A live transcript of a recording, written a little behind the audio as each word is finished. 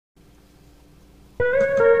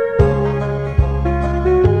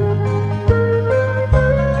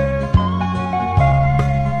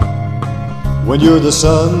When you're the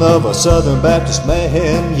son of a Southern Baptist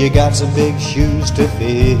man, you got some big shoes to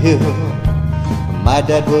fill. My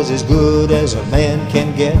dad was as good as a man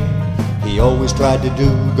can get. He always tried to do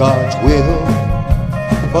God's will.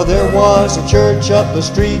 For there was a church up the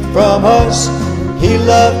street from us he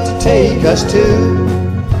loved to take us to.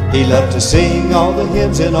 He loved to sing all the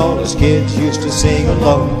hymns and all his kids used to sing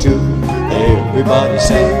along too. Everybody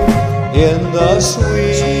sang, in the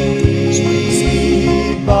sweet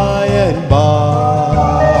by and by,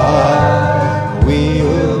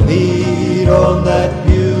 we'll meet on that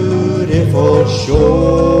beautiful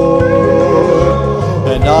shore.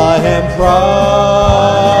 And I am proud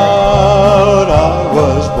I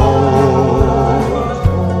was born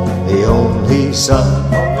the only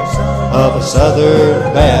son of a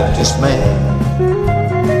Southern Baptist man.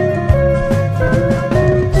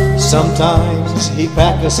 Sometimes he'd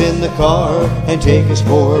pack us in the car and take us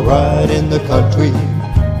for a ride in the country.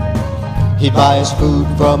 He'd buy us food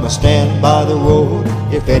from a stand by the road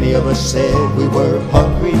if any of us said we were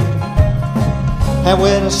hungry. And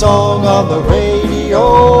when a song on the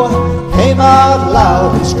radio came out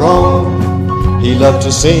loud and strong, he loved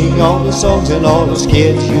to sing all the songs and all his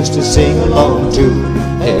kids used to sing along too.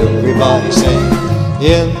 Everybody sang,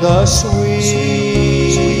 in the sweet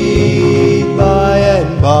by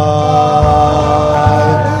and by,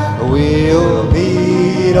 we'll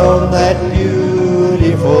meet on that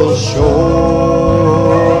beautiful shore.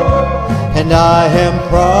 And I am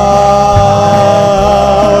proud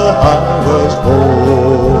I was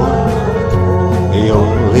born the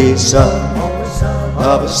only son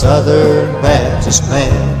of a Southern Baptist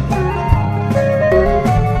man.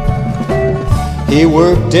 He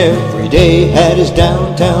worked every day at his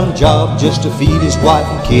downtown job just to feed his wife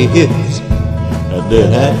and kids. And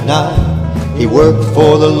then at night he worked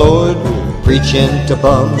for the Lord, preaching to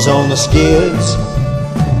bums on the skids.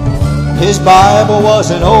 His Bible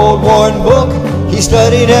was an old worn book he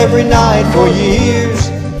studied every night for years.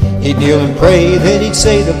 He'd kneel and pray, then he'd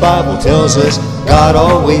say the Bible tells us God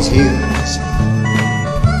always hears.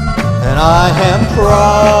 And I am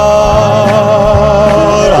proud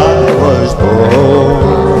I was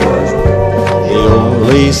born the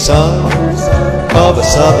only son of a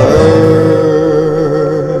Southern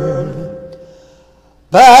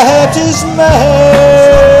Baptist man.